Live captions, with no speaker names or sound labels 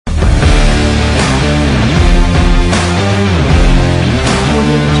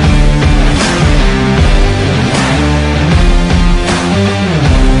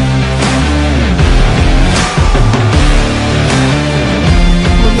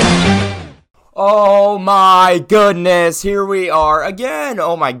Oh my goodness, here we are again.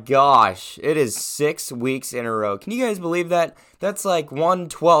 Oh my gosh, it is 6 weeks in a row. Can you guys believe that? That's like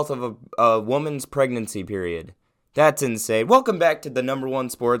 1/12 of a woman's pregnancy period. That's insane. Welcome back to the number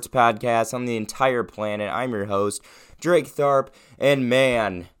one sports podcast on the entire planet. I'm your host, Drake Tharp, and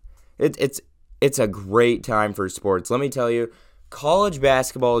man, it's a great time for sports. Let me tell you, college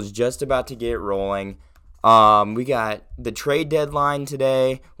basketball is just about to get rolling. We got the trade deadline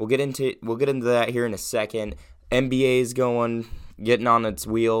today. We'll get into that here in a second. NBA is getting on its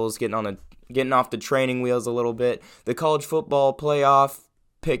wheels, getting off the training wheels a little bit. The college football playoff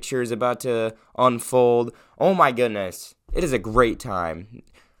picture is about to unfold. Oh my goodness, it is a great time.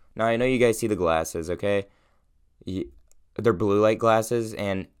 Now I know you guys see the glasses, okay? They're blue light glasses,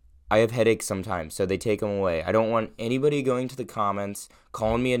 and I have headaches sometimes, so they take them away. I don't want anybody going to the comments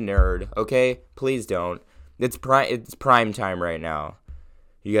calling me a nerd, okay? Please don't. It's prime time right now.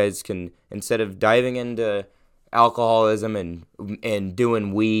 You guys can, instead of diving into alcoholism and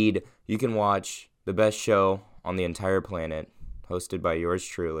doing weed, you can watch the best show on the entire planet, hosted by yours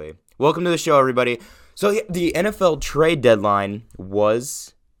truly. Welcome to the show, everybody. So the NFL trade deadline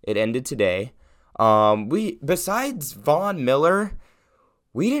ended today. Besides Von Miller,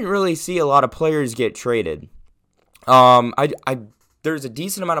 we didn't really see a lot of players get traded. There's a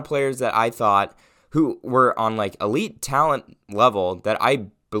decent amount of players that I thought who were on like elite talent level that I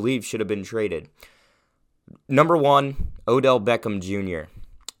believe should have been traded. Number one, Odell Beckham Jr.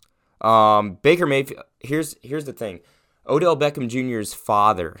 Baker Mayfield. Here's the thing. Odell Beckham Jr.'s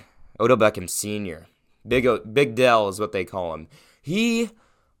father, Odell Beckham Sr., Big Dell is what they call him. He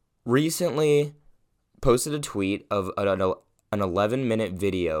recently posted a tweet of an 11-minute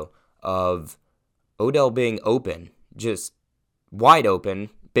video of Odell being open, just wide open,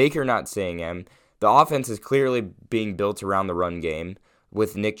 Baker not seeing him. The offense is clearly being built around the run game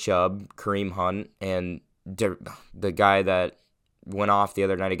with Nick Chubb, Kareem Hunt, and the guy that went off the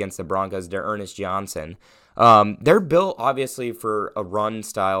other night against the Broncos, D'Ernest Johnson. They're built, obviously, for a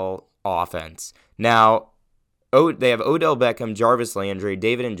run-style offense. Now, they have Odell Beckham, Jarvis Landry,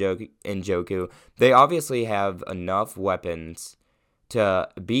 David Njoku. They obviously have enough weapons to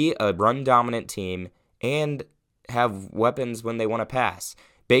be a run-dominant team and have weapons when they want to pass.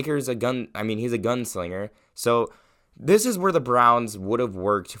 Baker's he's a gunslinger. So this is where the Browns would have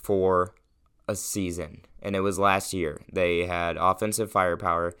worked for a season, and it was last year. They had offensive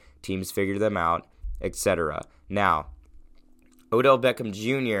firepower, teams figured them out, etc. Now, Odell Beckham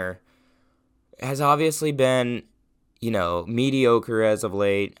Jr. has obviously been, mediocre as of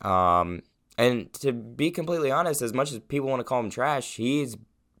late. And to be completely honest, as much as people want to call him trash, he's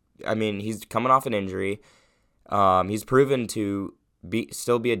coming off an injury. He's proven to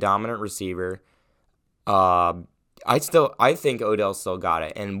still be a dominant receiver. I think Odell still got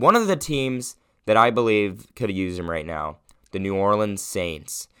it. And one of the teams that I believe could use him right now, the New Orleans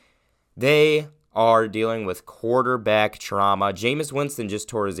Saints. They are dealing with quarterback trauma. Jameis Winston just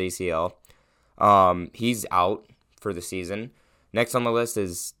tore his ACL. He's out for the season. Next on the list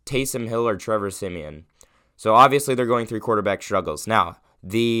is Taysom Hill or Trevor Siemian. So obviously they're going through quarterback struggles. Now,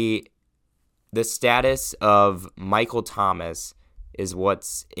 the status of Michael Thomas is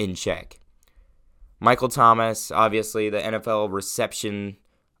what's in check. Michael Thomas, obviously the NFL reception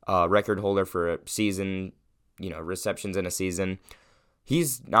record holder for a season, receptions in a season.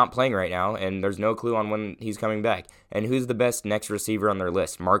 He's not playing right now, and there's no clue on when he's coming back. And who's the best next receiver on their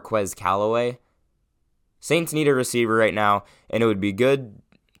list? Marquez Callaway? Saints need a receiver right now, and it would be good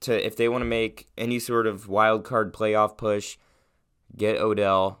to, if they want to make any sort of wild card playoff push, get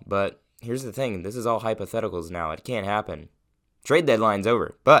Odell. But here's the thing, this is all hypotheticals now. It can't happen. Trade deadline's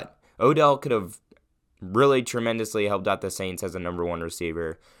over, but Odell could have really tremendously helped out the Saints as a number one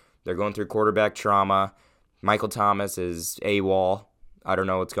receiver. They're going through quarterback trauma. Michael Thomas is AWOL. I don't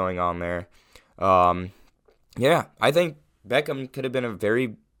know what's going on there. I think Beckham could have been a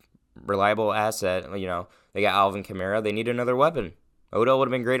very reliable asset. They got Alvin Kamara. They need another weapon. Odell would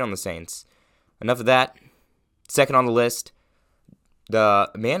have been great on the Saints. Enough of that. Second on the list,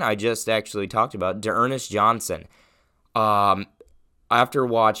 the man I just actually talked about, D'Ernest Johnson. After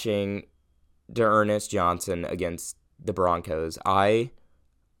watching D'Ernest Johnson against the Broncos, I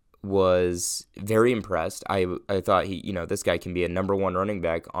was very impressed. I thought this guy can be a number one running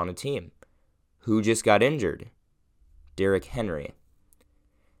back on a team. Who just got injured? Derrick Henry.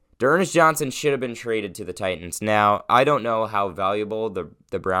 D'Ernest Johnson should have been traded to the Titans. Now, I don't know how valuable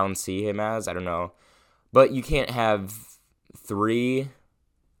the Browns see him as. I don't know. But you can't have three,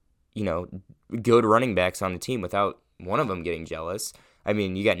 good running backs on the team without one of them getting jealous. I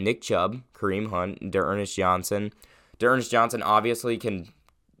mean, you got Nick Chubb, Kareem Hunt, D'Ernest Johnson. D'Ernest Johnson obviously can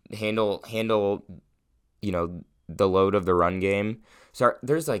handle the load of the run game. Sorry,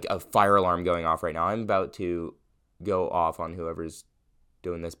 there's like a fire alarm going off right now. I'm about to go off on whoever's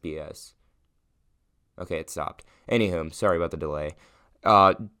doing this BS. Okay, it stopped. Anywho, sorry about the delay.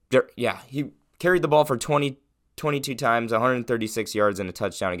 He carried the ball for 22 times, 136 yards, and a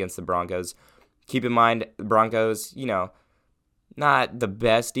touchdown against the Broncos. Keep in mind, the Broncos, not the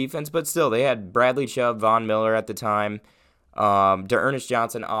best defense, but still, they had Bradley Chubb, Von Miller at the time. D'Ernest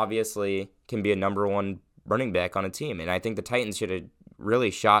Johnson obviously can be a number one running back on a team, and I think the Titans should have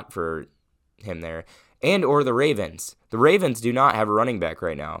really shot for him there. And or the Ravens. The Ravens do not have a running back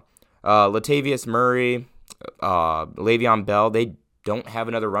right now. Latavius Murray, Le'Veon Bell, they don't have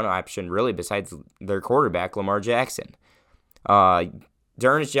another run option really besides their quarterback, Lamar Jackson.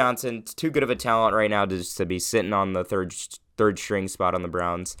 D'Ernest Johnson's too good of a talent right now to be sitting on the third string spot on the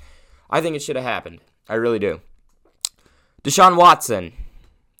Browns. I think it should have happened. I really do. Deshaun Watson.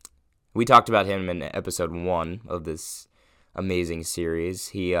 We talked about him in episode 1 of this amazing series.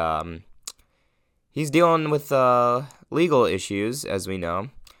 He's dealing with legal issues, as we know.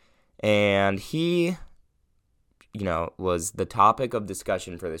 And he, was the topic of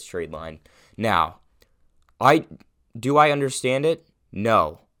discussion for this trade line. Now, do I understand it?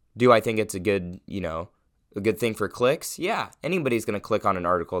 No. Do I think it's a good thing for clicks? Yeah. Anybody's going to click on an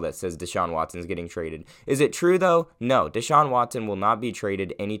article that says Deshaun Watson's getting traded. Is it true, though? No. Deshaun Watson will not be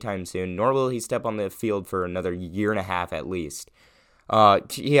traded anytime soon, nor will he step on the field for another year and a half at least.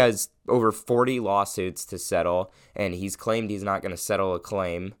 He has over 40 lawsuits to settle, and he's claimed he's not going to settle a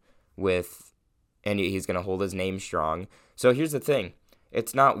claim and he's going to hold his name strong. So here's the thing.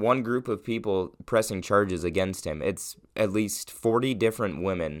 It's not one group of people pressing charges against him. It's at least 40 different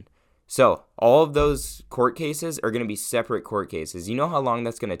women. So all of those court cases are going to be separate court cases. You know how long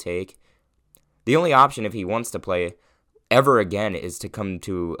that's going to take? The only option if he wants to play ever again is to come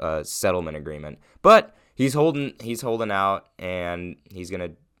to a settlement agreement. But he's holding out, and he's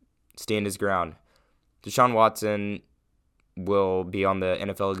going to stand his ground. Deshaun Watson will be on the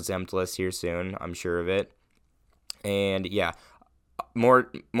NFL exempt list here soon. I'm sure of it. And yeah, more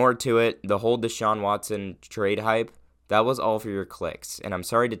to it. The whole Deshaun Watson trade hype, that was all for your clicks. And I'm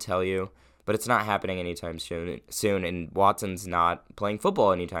sorry to tell you, but it's not happening anytime soon. And Watson's not playing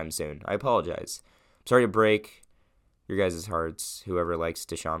football anytime soon. I apologize. I'm sorry to break your guys' hearts. Whoever likes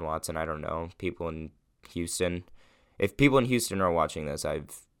Deshaun Watson, I don't know. People in Houston. If people in Houston are watching this,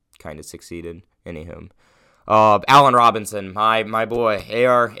 I've kind of succeeded. Anywho. Allen Robinson, my boy.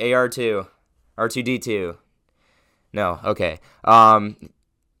 AR2. R2D2. No, okay.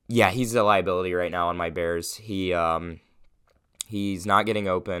 Yeah, he's a liability right now on my Bears. He's not getting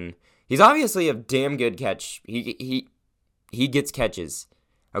open. He's obviously a damn good catch. He gets catches.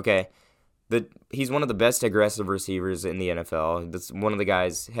 Okay. He's one of the best aggressive receivers in the NFL. That's one of the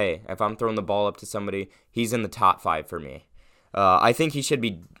guys, hey, if I'm throwing the ball up to somebody, he's in the top 5 for me. I think he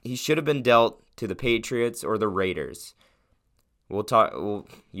should have been dealt to the Patriots or the Raiders. You want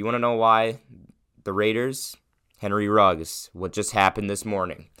to know why? The Raiders, Henry Ruggs, what just happened this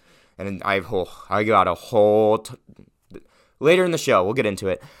morning. And I got a whole later in the show, we'll get into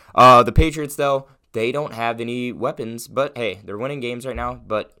it. The Patriots, though, they don't have any weapons, but hey, they're winning games right now.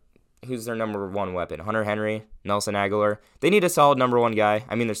 But who's their number one weapon? Hunter Henry, Nelson Aguilar. They need a solid number one guy.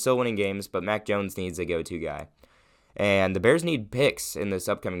 I mean, they're still winning games, but Mac Jones needs a go-to guy. And the Bears need picks in this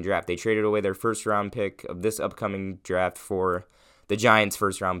upcoming draft. They traded away their first-round pick of this upcoming draft for the Giants'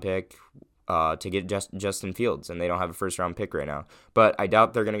 first-round pick to get Justin Fields, and they don't have a first-round pick right now. But I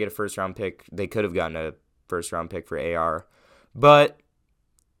doubt they're going to get a first-round pick. They could have gotten a first-round pick for AR, but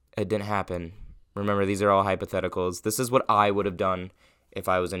it didn't happen. Remember, these are all hypotheticals. This is what I would have done if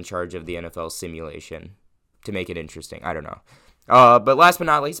I was in charge of the NFL simulation to make it interesting. I don't know. But last but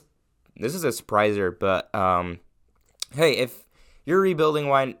not least, this is a surpriser, but hey, if you're rebuilding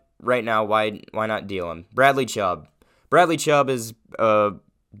right now, why not deal him? Bradley Chubb. Bradley Chubb is a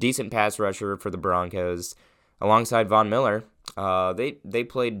decent pass rusher for the Broncos alongside Von Miller. They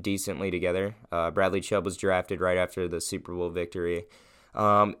played decently together. Bradley Chubb was drafted right after the Super Bowl victory.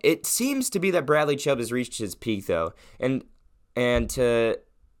 It seems to be that Bradley Chubb has reached his peak, though. If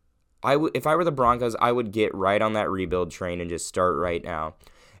I were the Broncos, I would get right on that rebuild train and just start right now.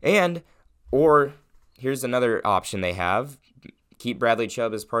 Or here's another option they have. Keep Bradley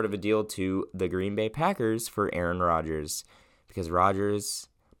Chubb as part of a deal to the Green Bay Packers for Aaron Rodgers. Because Rodgers,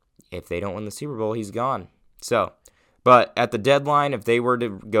 if they don't win the Super Bowl, he's gone. So, but at the deadline, if they were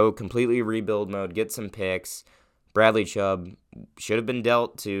to go completely rebuild mode, get some picks, Bradley Chubb should have been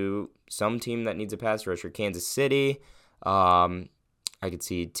dealt to some team that needs a pass rusher. Kansas City. I could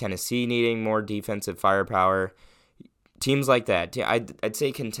see Tennessee needing more defensive firepower. teams like that. I'd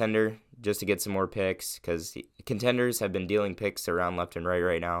say contender just to get some more picks because contenders have been dealing picks around left and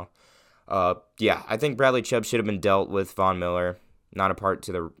right now. Yeah, I think Bradley Chubb should have been dealt with Von Miller. Not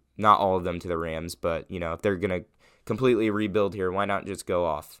all of them to the Rams, but if they're gonna completely rebuild here, why not just go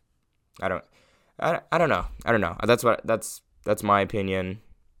off? I don't know. That's my opinion.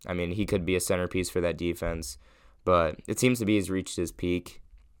 I mean, he could be a centerpiece for that defense, but it seems to be he's reached his peak.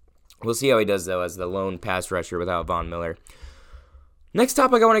 We'll see how he does, though, as the lone pass rusher without Von Miller. Next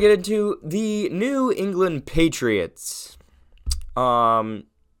topic I want to get into, the New England Patriots. So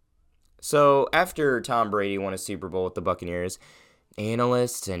after Tom Brady won a Super Bowl with the Buccaneers,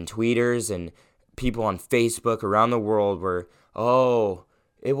 analysts and tweeters and people on Facebook around the world were,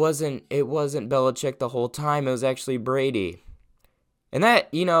 it wasn't Belichick the whole time, it was actually Brady. And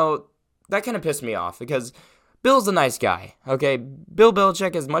that kind of pissed me off because Bill's a nice guy, okay? Bill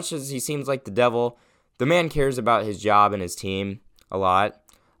Belichick, as much as he seems like the devil, the man cares about his job and his team a lot.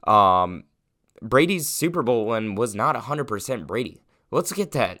 Brady's Super Bowl win was not 100% Brady. Let's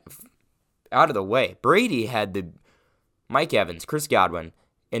get that out of the way. Brady had the Mike Evans, Chris Godwin,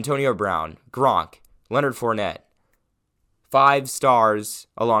 Antonio Brown, Gronk, Leonard Fournette, 5 stars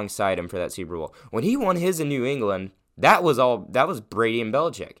alongside him for that Super Bowl. When he won his in New England, that was Brady and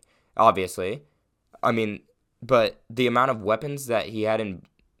Belichick, obviously. I mean, but the amount of weapons that he had in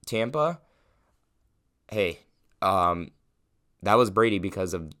Tampa, that was Brady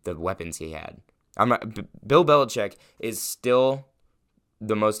because of the weapons he had. Bill Belichick is still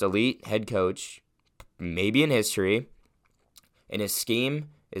the most elite head coach, maybe in history, and his scheme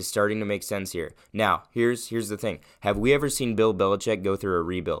is starting to make sense here. Now, here's the thing. Have we ever seen Bill Belichick go through a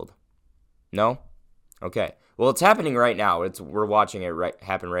rebuild? No? Okay. Well, it's happening right now. We're watching it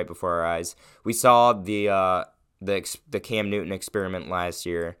happen right before our eyes. We saw the Cam Newton experiment last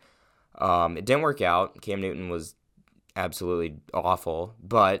year. It didn't work out. Cam Newton was absolutely awful,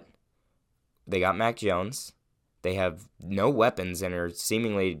 but they got Mac Jones. They have no weapons and are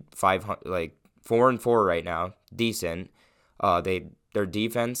seemingly 4-4 right now. Decent. Their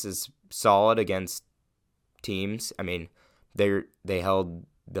defense is solid against teams. I mean, they held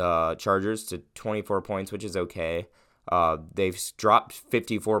the Chargers to 24 points, which is okay. They've dropped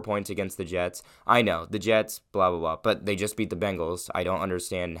 54 points against the Jets. I know, the Jets, blah, blah, blah, but they just beat the Bengals. I don't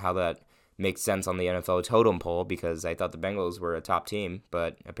understand how that makes sense on the NFL totem pole because I thought the Bengals were a top team,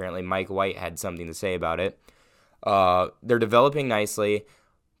 but apparently Mike White had something to say about it. They're developing nicely.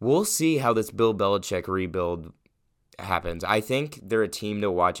 We'll see how this Bill Belichick rebuild happens. I think they're a team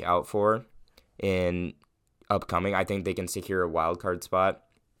to watch out for in upcoming. I think they can secure a wild card spot.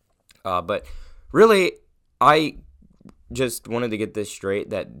 But really, I just wanted to get this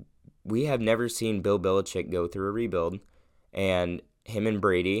straight that we have never seen Bill Belichick go through a rebuild, and him and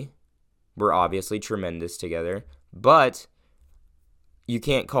Brady were obviously tremendous together, but you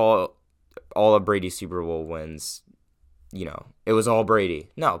can't call all of Brady's Super Bowl wins, it was all Brady.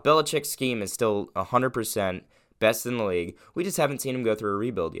 No, Belichick's scheme is still 100% best in the league. We just haven't seen him go through a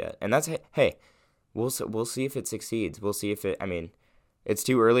rebuild yet, and that's, hey, we'll see if it succeeds. We'll see if it's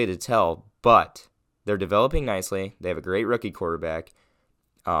too early to tell, but they're developing nicely. They have a great rookie quarterback.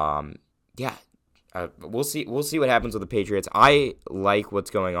 We'll see what happens with the Patriots. I like what's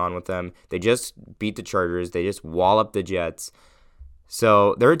going on with them. They just beat the Chargers. They just walloped the Jets.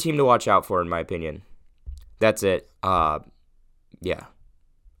 So they're a team to watch out for, in my opinion. That's it.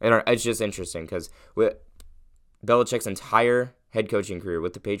 It's just interesting because Belichick's entire head coaching career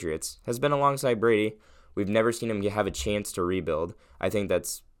with the Patriots has been alongside Brady. We've never seen him have a chance to rebuild. I think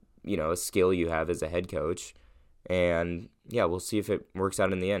that's, a skill you have as a head coach. And, we'll see if it works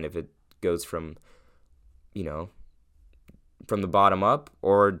out in the end, if it goes from the bottom up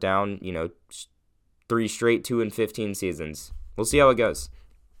or down, 3 straight 2-15 seasons. We'll see how it goes.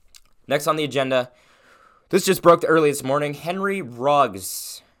 Next on the agenda, this just broke early this morning. Henry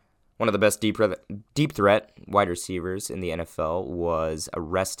Ruggs, one of the best deep threat wide receivers in the NFL, was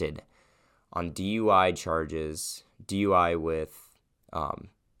arrested on DUI charges, DUI with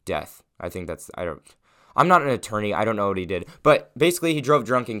death. I think I'm not an attorney. I don't know what he did. But basically, he drove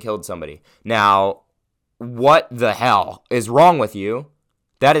drunk and killed somebody. Now, what the hell is wrong with you?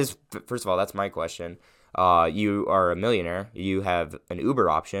 That is, first of all, that's my question. You are a millionaire. You have an Uber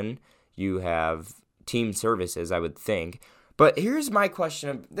option. You have team services, I would think. But here's my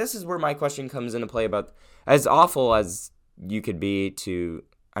question. This is where my question comes into play about as awful as you could be to,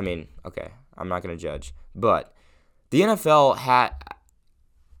 okay, I'm not going to judge. But the NFL had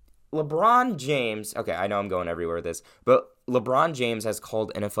LeBron James. Okay, I know I'm going everywhere with this. But LeBron James has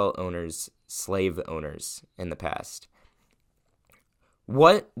called NFL owners slave owners in the past.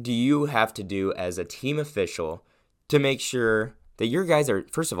 What do you have to do as a team official to make sure that your guys are,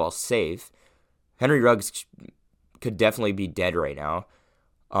 first of all, safe. Henry Ruggs could definitely be dead right now.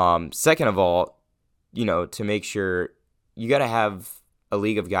 Second of all, to make sure you got to have a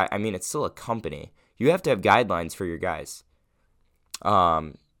league of guys. I mean, it's still a company. You have to have guidelines for your guys.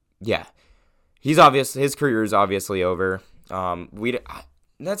 Yeah. His career is obviously over.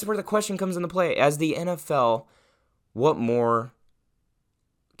 That's where the question comes into play. As the NFL, what more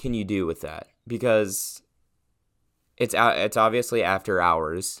can you do with that? Because it's obviously after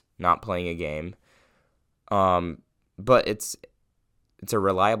hours, not playing a game. But it's a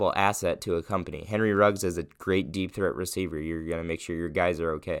reliable asset to a company. Henry Ruggs is a great deep threat receiver. You're gonna make sure your guys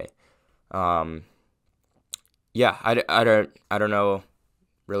are okay. Yeah, I don't know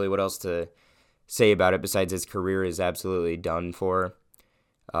really what else to say about it besides his career is absolutely done for.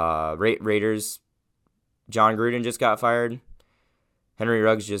 Raiders, John Gruden just got fired. Henry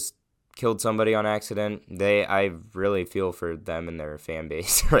Ruggs just killed somebody on accident. I really feel for them and their fan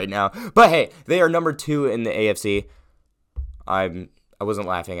base right now. But hey, they are number 2 in the AFC. I wasn't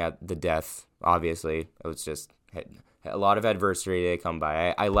laughing at the death, obviously. It was just a lot of adversity to come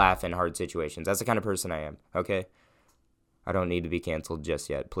by. I laugh in hard situations. That's the kind of person I am, okay? I don't need to be canceled just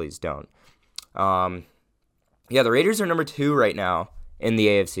yet. Please don't. Yeah, the Raiders are number 2 right now in the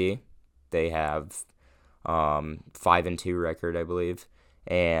AFC. They have 5-2 record, I believe.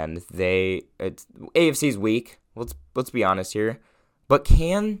 And AFC's weak. Let's be honest here. But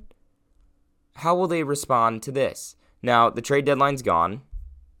how will they respond to this? Now, the trade deadline's gone.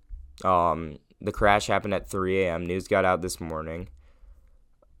 The crash happened at 3 a.m. News got out this morning.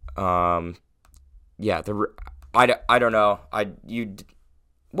 Yeah, I don't know.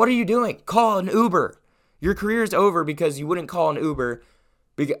 What are you doing? Call an Uber. Your career's over because you wouldn't call an Uber.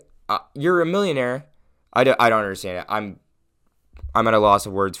 Because you're a millionaire. I don't understand it. I'm at a loss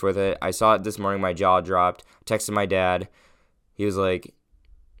of words with it. I saw it this morning. My jaw dropped. Texted my dad. He was like,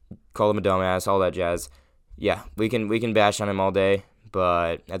 called him a dumbass, all that jazz. Yeah, we can bash on him all day,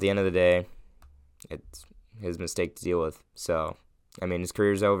 but at the end of the day, it's his mistake to deal with. So, I mean, his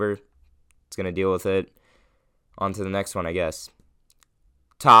career's over. It's going to deal with it. On to the next one, I guess.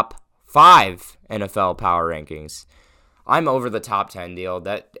 Top 5 NFL power rankings. I'm over the top 10 deal.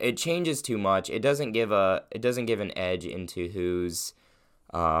 That it changes too much. It doesn't give an edge into who's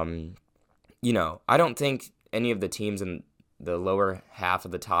I don't think any of the teams in the lower half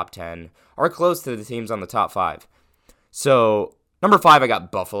of the top 10 are close to the teams on the top 5. So, number 5, I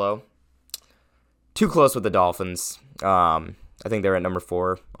got Buffalo. Too close with the Dolphins. I think they were at number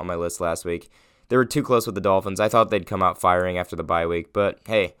 4 on my list last week. They were too close with the Dolphins. I thought they'd come out firing after the bye week, but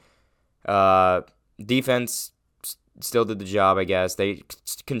hey, defense still did the job, I guess. They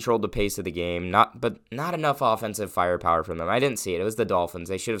controlled the pace of the game, not enough offensive firepower from them. I didn't see it. It was the Dolphins.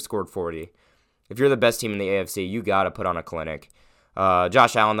 They should have scored 40. If you're the best team in the AFC, you got to put on a clinic.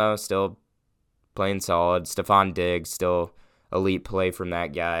 Josh Allen, though, still playing solid. Stephon Diggs, still elite play from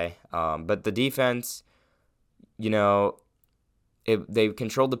that guy. But the defense, they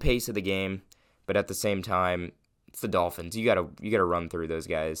controlled the pace of the game, but at the same time, it's the Dolphins. You gotta run through those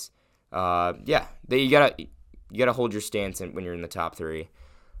guys. You gotta hold your stance when you're in the top 3.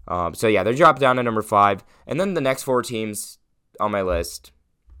 They're dropped down to number 5, and then the next 4 teams on my list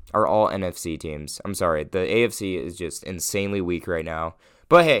are all NFC teams. I'm sorry, the AFC is just insanely weak right now.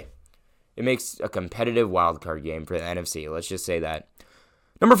 But hey, it makes a competitive wildcard game for the NFC. Let's just say that.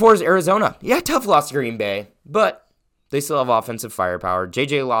 Number 4 is Arizona. Yeah, tough loss to Green Bay, but they still have offensive firepower.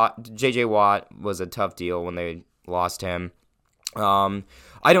 J.J. Watt was a tough deal when they lost him.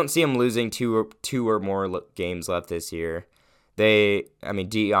 I don't see them losing two or more games left this year.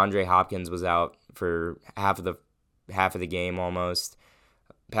 DeAndre Hopkins was out for half of the game almost.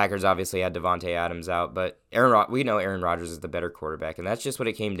 Packers obviously had Devontae Adams out, but we know Aaron Rodgers is the better quarterback, and that's just what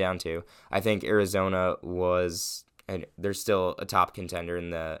it came down to. I think Arizona and they're still a top contender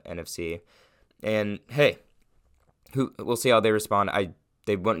in the NFC. And hey, we'll see how they respond.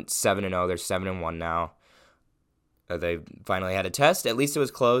 They went 7-0. They're 7-1 now. They finally had a test. At least it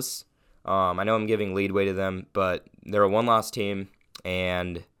was close. I know I'm giving leadway to them, but they're a one-loss team,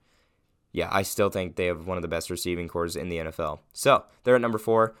 and yeah, I still think they have one of the best receiving corps in the NFL. So, they're at number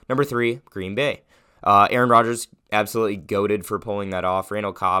 4. Number 3, Green Bay. Aaron Rodgers absolutely goated for pulling that off.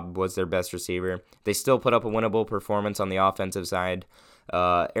 Randall Cobb was their best receiver. They still put up a winnable performance on the offensive side.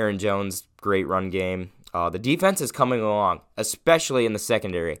 Aaron Jones, great run game. The defense is coming along, especially in the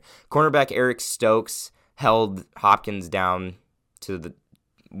secondary. Cornerback Eric Stokes held Hopkins down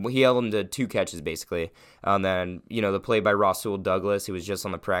he held him to 2 catches, basically. And then, the play by Rasul Douglas, who was just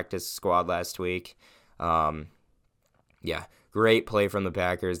on the practice squad last week. Great play from the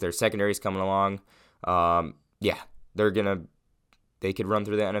Packers. Their secondary's coming along. they could run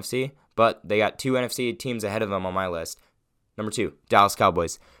through the NFC, but they got 2 NFC teams ahead of them on my list. Number 2, Dallas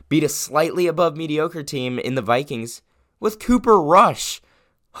Cowboys beat a slightly above mediocre team in the Vikings with Cooper Rush.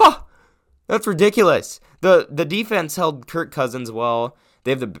 Huh, that's ridiculous. The defense held Kirk Cousins well.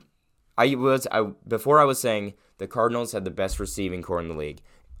 They have before I was saying the Cardinals had the best receiving core in the league.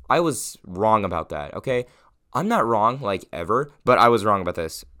 I was wrong about that, okay? I'm not wrong, like, ever, but I was wrong about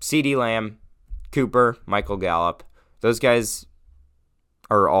this. CeeDee Lamb, Cooper, Michael Gallup, those guys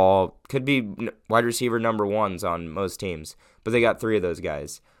could be wide receiver number 1s on most teams, but they got 3 of those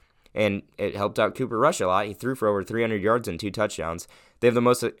guys. And it helped out Cooper Rush a lot. He threw for over 300 yards and 2 touchdowns. They have the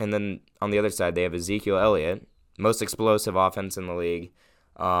most, and then on the other side, they have Ezekiel Elliott, most explosive offense in the league.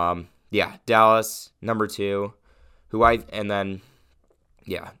 Dallas, number 2,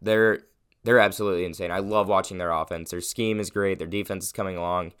 they're absolutely insane. I love watching their offense. Their scheme is great. Their defense is coming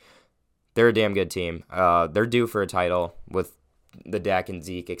along. They're a damn good team. They're due for a title with the Dak and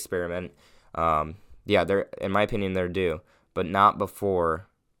Zeke experiment. They're, in my opinion, they're due, but not before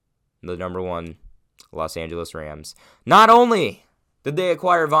the number 1 Los Angeles Rams. Not only did they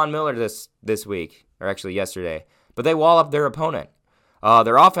acquire Von Miller this week, or actually yesterday, but they wall up their opponent.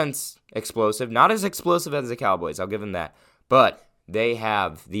 Their offense, explosive. Not as explosive as the Cowboys, I'll give them that. But they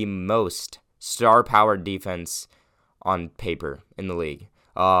have the most star-powered defense on paper in the league.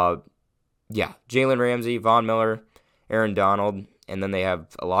 Jalen Ramsey, Von Miller, Aaron Donald, and then they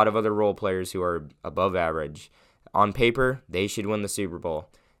have a lot of other role players who are above average. On paper, they should win the Super Bowl.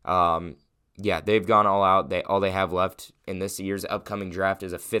 They've gone all out. All they have left in this year's upcoming draft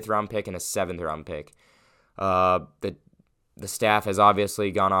is a 5th-round pick and a 7th-round pick. The staff has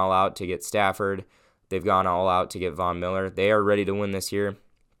obviously gone all out to get Stafford. They've gone all out to get Von Miller. They are ready to win this year.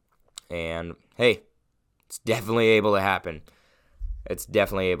 And, hey, it's definitely able to happen. It's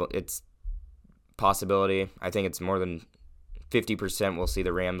possibility. I think it's more than 50% we'll see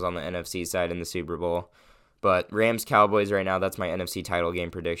the Rams on the NFC side in the Super Bowl. But Rams-Cowboys right now, that's my NFC title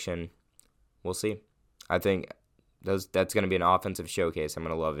game prediction. We'll see. I think that's going to be an offensive showcase. I'm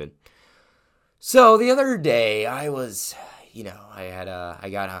going to love it. So the other day, I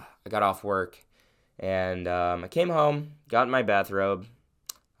got off work, and I came home, got in my bathrobe,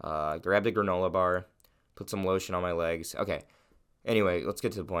 grabbed a granola bar, put some lotion on my legs. Okay. Anyway, let's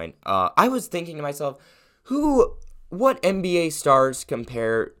get to the point. I was thinking to myself, what NBA stars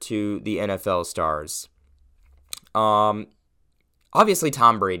compare to the NFL stars? Obviously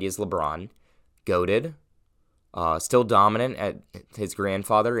Tom Brady is LeBron, goated, still dominant at his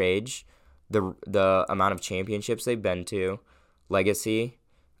grandfather age. The amount of championships they've been to, legacy,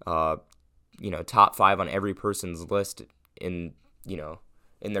 top 5 on every person's list in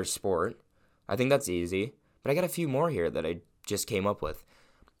their sport. I think that's easy, but I got a few more here that I just came up with.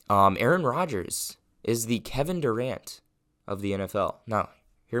 Aaron Rodgers is the Kevin Durant of the NFL. Now,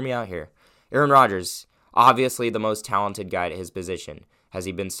 hear me out here. Aaron Rodgers, obviously the most talented guy at his position. Has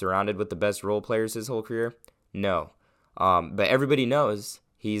he been surrounded with the best role players his whole career? No. But everybody knows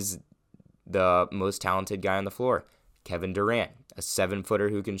he's the most talented guy on the floor. Kevin Durant, a 7-footer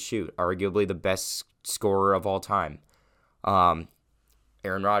who can shoot, arguably the best scorer of all time. Aaron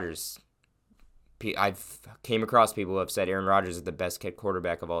Rodgers, I've came across people who have said Aaron Rodgers is the best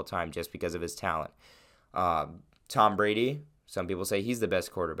quarterback of all time just because of his talent. Tom Brady, some people say he's the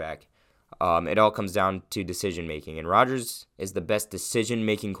best quarterback. It all comes down to decision making, and Rodgers is the best decision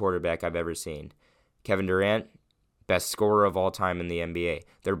making quarterback I've ever seen. Kevin Durant, best scorer of all time in the NBA.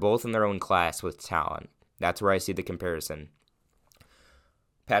 They're both in their own class with talent. That's where I see the comparison.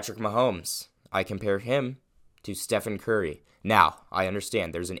 Patrick Mahomes, I compare him to Stephen Curry. Now, I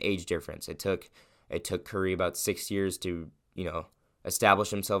understand there's an age difference. It took Curry about 6 years to, establish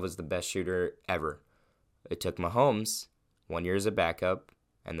himself as the best shooter ever. It took Mahomes 1 year as a backup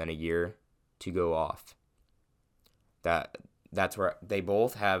and then a year to go off. That's where they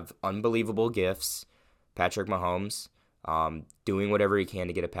both have unbelievable gifts. Patrick Mahomes, doing whatever he can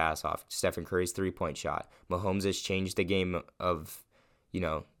to get a pass off. Stephen Curry's 3-point shot. Mahomes has changed the game of,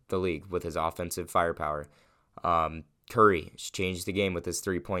 the league with his offensive firepower. Curry has changed the game with his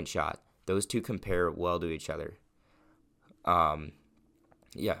 3-point shot. Those two compare well to each other.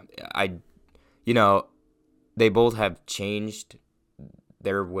 They both have changed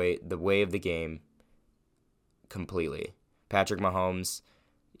the way of the game completely. Patrick Mahomes,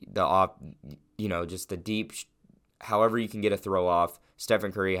 just the deep, however you can get a throw off.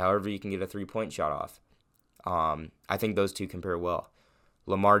 Stephen Curry, however you can get a 3-point shot off. I think those two compare well.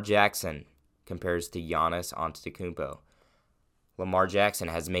 Lamar Jackson compares to Giannis Antetokounmpo. Lamar Jackson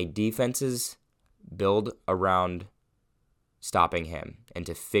has made defenses build around stopping him and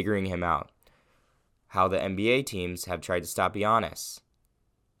to figuring him out. how the NBA teams have tried to stop Giannis.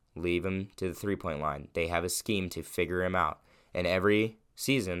 Leave him to the three-point line. They have a scheme to figure him out. And every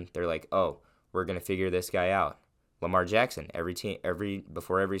season, they're like, oh, we're going to figure this guy out. Lamar Jackson,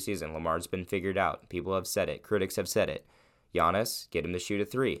 before every season, Lamar's been figured out. People have said it. Critics have said it. Giannis, get him to shoot a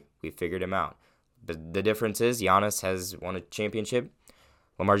three. We figured him out. But the difference is Giannis has won a championship.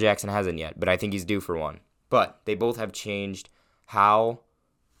 Lamar Jackson hasn't yet, but I think he's due for one. But they both have changed how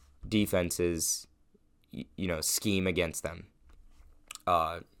defenses, scheme against them.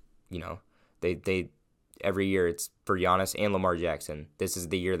 They every year it's for Giannis and Lamar Jackson. This is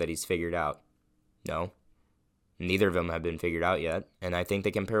the year that he's figured out. No, neither of them have been figured out yet, and I think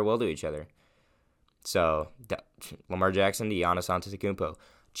they compare well to each other. So, Lamar Jackson to Giannis Antetokounmpo.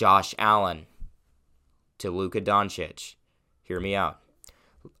 Josh Allen to Luka Doncic. Hear me out.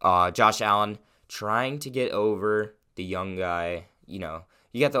 Josh Allen trying to get over the young guy. You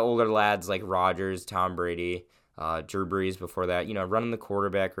got the older lads like Rodgers, Tom Brady, Drew Brees before that, running the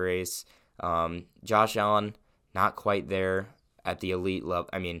quarterback race. Josh Allen, not quite there at the elite level.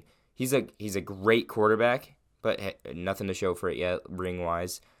 I mean, he's a great quarterback, but nothing to show for it yet,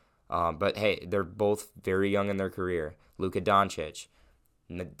 ring-wise. But hey, they're both very young in their career. Luka Doncic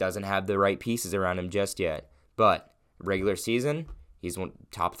doesn't have the right pieces around him just yet. But regular season, he's one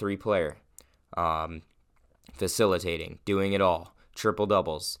top 3 player. Facilitating, doing it all. Triple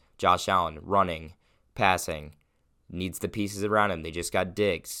doubles. Josh Allen running, passing. Needs the pieces around him. They just got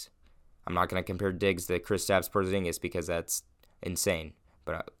Diggs. I'm not going to compare Diggs to Kristaps Porzingis because that's insane.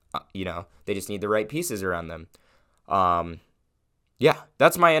 But, they just need the right pieces around them. Yeah,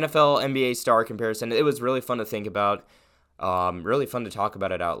 that's my NFL NBA star comparison. It was really fun to think about. Really fun to talk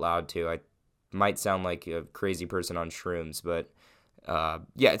about it out loud, too. I might sound like a crazy person on shrooms, but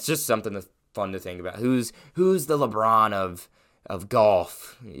yeah, it's just something fun to think about. Who's the LeBron of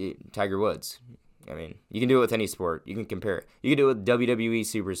golf? Tiger Woods. I mean, you can do it with any sport. You can compare it. You can do it with WWE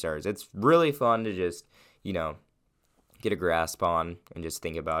superstars. It's really fun to just, get a grasp on and just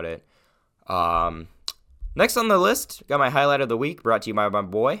think about it. Next on the list, got my highlight of the week, brought to you by my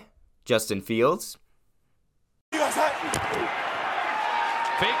boy, Justin Fields. Fake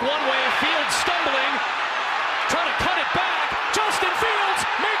one-way, Fields stumbling, trying to cut it back. Justin Fields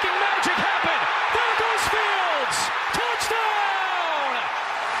making magic happen. There goes Fields. Touchdown!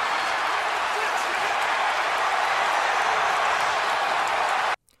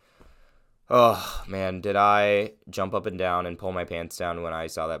 Oh, man, did I jump up and down and pull my pants down when I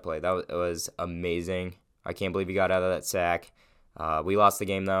saw that play. That was amazing. I can't believe he got out of that sack. We lost the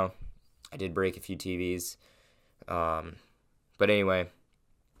game, though. I did break a few TVs. But anyway,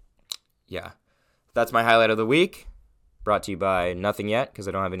 yeah, that's my highlight of the week. Brought to you by nothing yet because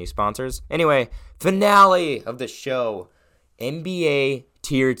I don't have any sponsors. Anyway, finale of the show, NBA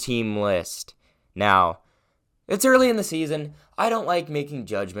tier team list. Now, it's early in the season. I don't like making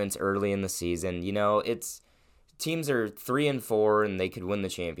judgments early in the season. It's teams are 3-4 and they could win the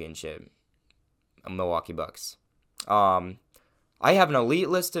championship. Milwaukee Bucks. I have an elite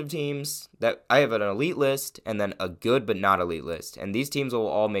list of teams I have an elite list and then a good but not elite list. And these teams will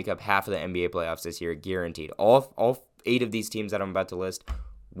all make up half of the NBA playoffs this year, guaranteed. All 8 of these teams that I'm about to list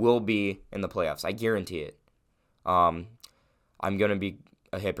will be in the playoffs. I guarantee it. I'm going to be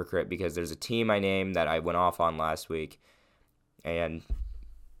a hypocrite because there's a team I named that I went off on last week. And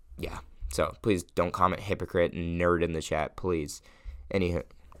yeah, so please don't comment hypocrite and nerd in the chat, please. Anywho,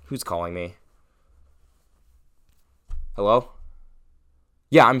 who's calling me? Hello?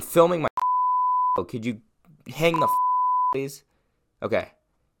 Yeah, I'm filming my Could you hang the please? Okay.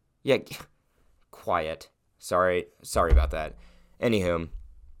 Yeah, quiet. Sorry about that. Anywho,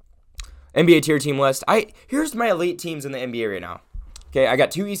 NBA tier team list. Here's my elite teams in the NBA right now. Okay, I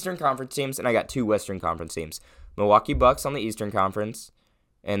got 2 Eastern Conference teams and I got 2 Western Conference teams. Milwaukee Bucks on the Eastern Conference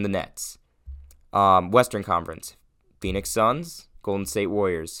and the Nets. Western Conference. Phoenix Suns, Golden State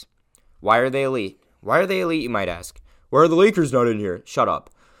Warriors. Why are they elite? Why are they elite, you might ask? Why are the Lakers not in here? Shut up.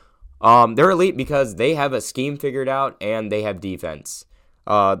 They're elite because they have a scheme figured out and they have defense.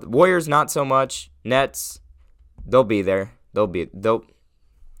 The Warriors not so much. Nets, they'll be there. Their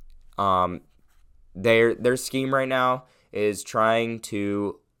scheme right now is trying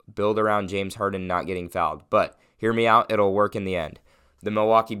to build around James Harden not getting fouled. But hear me out, it'll work in the end. The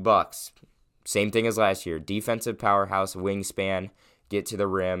Milwaukee Bucks, same thing as last year. Defensive powerhouse, wingspan, get to the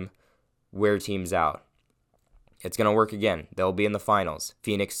rim, wear teams out. It's going to work again. They'll be in the finals.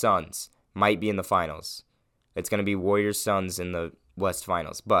 Phoenix Suns might be in the finals. It's going to be Warriors Suns in the West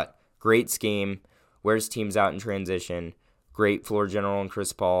Finals. But great scheme. Wears teams out in transition. Great floor general and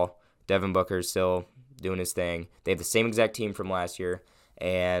Chris Paul. Devin Booker still doing his thing. They have the same exact team from last year.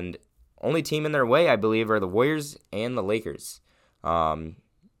 And only team in their way, I believe, are the Warriors and the Lakers. Yeah,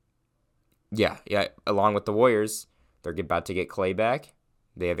 along with the Warriors, they're about to get Clay back.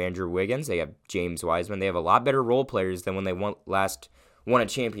 They have Andrew Wiggins. They have James Wiseman. They have a lot better role players than when they last won a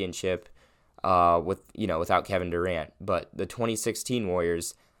championship without Kevin Durant. But the 2016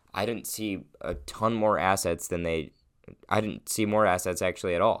 Warriors, I didn't see a ton more assets I didn't see more assets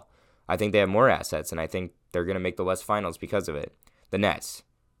actually at all. I think they have more assets, and I think they're going to make the West Finals because of it. The Nets,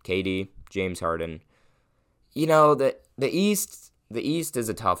 KD, James Harden. The East is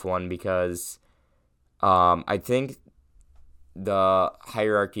a tough one because I think the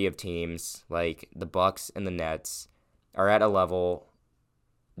hierarchy of teams, like the Bucks and the Nets, are at a level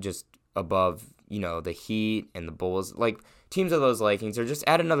just above, the Heat and the Bulls. Like, teams of those likings are just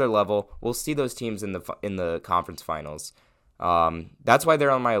at another level. We'll see those teams in the conference finals. That's why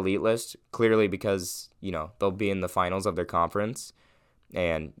they're on my elite list, clearly because, they'll be in the finals of their conference.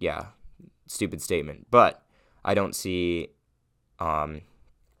 And, yeah, stupid statement. But I don't see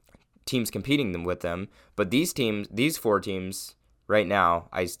teams competing with them. But these four teams right now,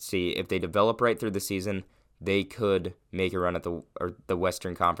 I see if they develop right through the season, they could make a run at the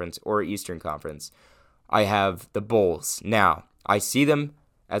Western Conference or Eastern Conference. I have the Bulls. Now, I see them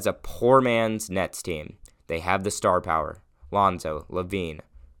as a poor man's Nets team. They have the star power. Lonzo, LaVine,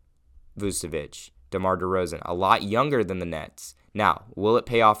 Vucevic, DeMar DeRozan, a lot younger than the Nets. Now, will it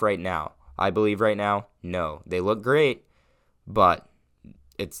pay off right now? I believe right now, no. They look great, but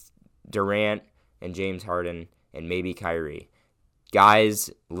it's Durant and James Harden and maybe Kyrie. Guys,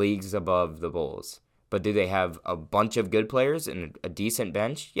 leagues above the Bulls. But do they have a bunch of good players and a decent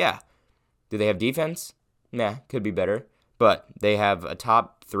bench? Yeah. Do they have defense? Nah, could be better. But they have a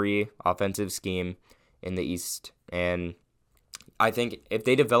top 3 offensive scheme in the East. And I think if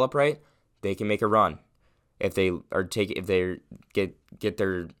they develop right, they can make a run. If they get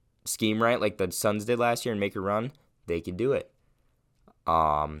their scheme right, like the Suns did last year, and make a run, they could do it.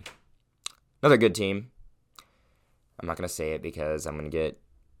 Another good team. I'm not gonna say it because I'm gonna get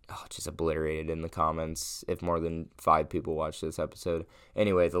just obliterated in the comments if more than 5 people watch this episode.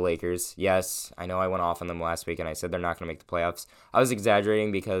 Anyway, the Lakers. Yes, I know I went off on them last week and I said they're not gonna make the playoffs. I was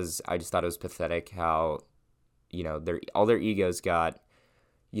exaggerating because I just thought it was pathetic how all their egos got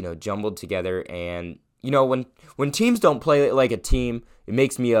jumbled together, and when teams don't play like a team, it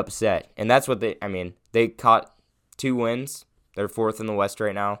makes me upset. And that's what they caught 2 wins. They're 4th in the West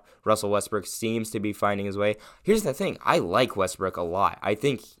right now. Russell Westbrook seems to be finding his way. Here's the thing. I like Westbrook a lot. I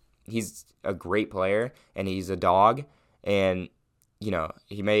think he's a great player, and he's a dog. And,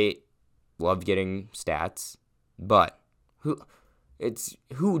 he may love getting stats, but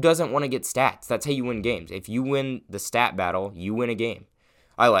who doesn't want to get stats? That's how you win games. If you win the stat battle, you win a game.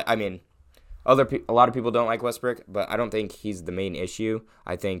 A lot of people don't like Westbrook, but I don't think he's the main issue.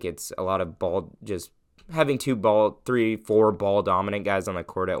 I think it's a lot of having 3, 4 ball dominant guys on the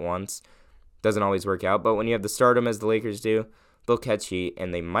court at once doesn't always work out. But when you have the stardom as the Lakers do, they'll catch heat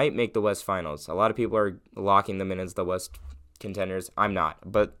and they might make the West Finals. A lot of people are locking them in as the West contenders. I'm not,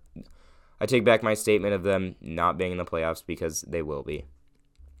 but I take back my statement of them not being in the playoffs because they will be.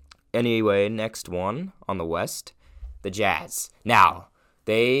 Anyway, next one on the West, the Jazz. Now,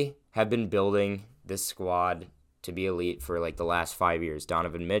 they have been building this squad to be elite for like the last 5 years.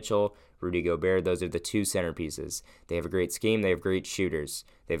 Donovan Mitchell, Rudy Gobert, those are the 2 centerpieces. They have a great scheme. They have great shooters.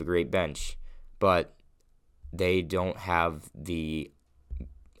 They have a great bench. But they don't have the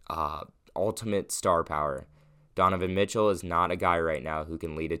ultimate star power. Donovan Mitchell is not a guy right now who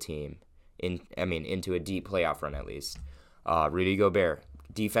can lead a team into a deep playoff run at least. Rudy Gobert,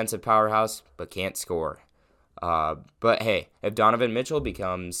 defensive powerhouse, but can't score. But hey, if Donovan Mitchell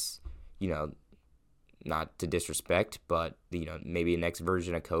becomes, not to disrespect, but, maybe a next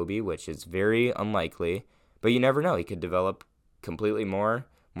version of Kobe, which is very unlikely, but you never know. He could develop completely more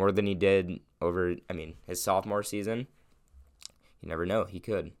than he did over, his sophomore season. You never know. He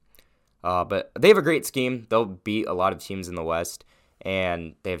could. But they have a great scheme. They'll beat a lot of teams in the West,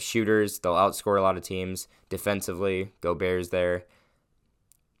 and they have shooters. They'll outscore a lot of teams. Defensively, Gobert's there.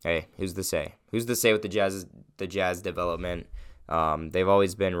 Hey, who's to say? Who's to say with the Jazz development? They've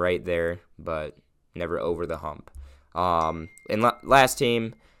always been right there, but never over the hump. And last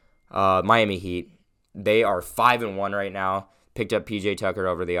team, Miami Heat. They are 5-1 right now. Picked up PJ Tucker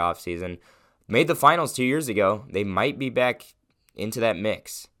over the offseason. Made the finals 2 years ago. They might be back into that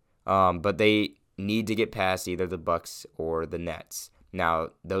mix. But they need to get past either the Bucks or the Nets. Now,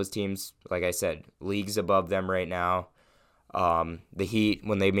 those teams, like I said, leagues above them right now. The Heat,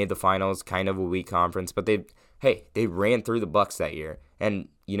 when they made the finals, kind of a weak conference, but they ran through the Bucks that year, and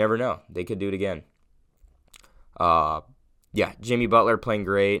you never know, they could do it again. Jimmy Butler playing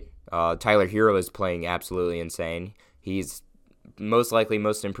great. Tyler Hero is playing absolutely insane. He's most likely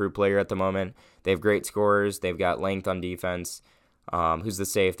most improved player at the moment. They have great scorers. They've got length on defense. Who's to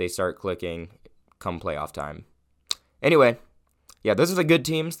say if they start clicking come playoff time? Anyway, yeah, those are the good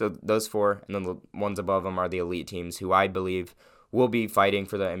teams, those four, and then the ones above them are the elite teams who I believe will be fighting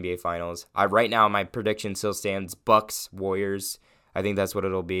for the NBA Finals. Right now, my prediction still stands: Bucks, Warriors. I think that's what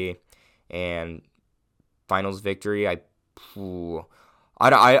it'll be, and Finals victory. I'm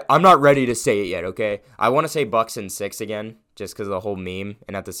not ready to say it yet. Okay, I want to say Bucks in 6 again, just because of the whole meme,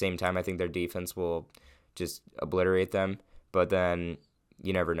 and at the same time, I think their defense will just obliterate them. But then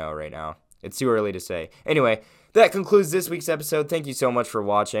you never know right now. It's too early to say. Anyway, that concludes this week's episode. Thank you so much for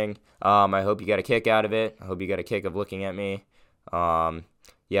watching. I hope you got a kick out of it. I hope you got a kick of looking at me.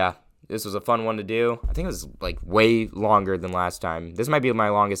 Yeah, this was a fun one to do. I think it was like way longer than last time. This might be my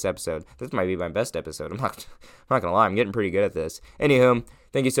longest episode. This might be my best episode. I'm not gonna lie. I'm getting pretty good at this. Anywho,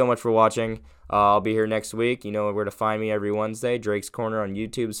 thank you so much for watching. I'll be here next week. You know where to find me every Wednesday. Drake's Corner on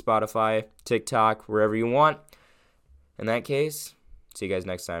YouTube, Spotify, TikTok, wherever you want. In that case, see you guys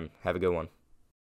next time. Have a good one.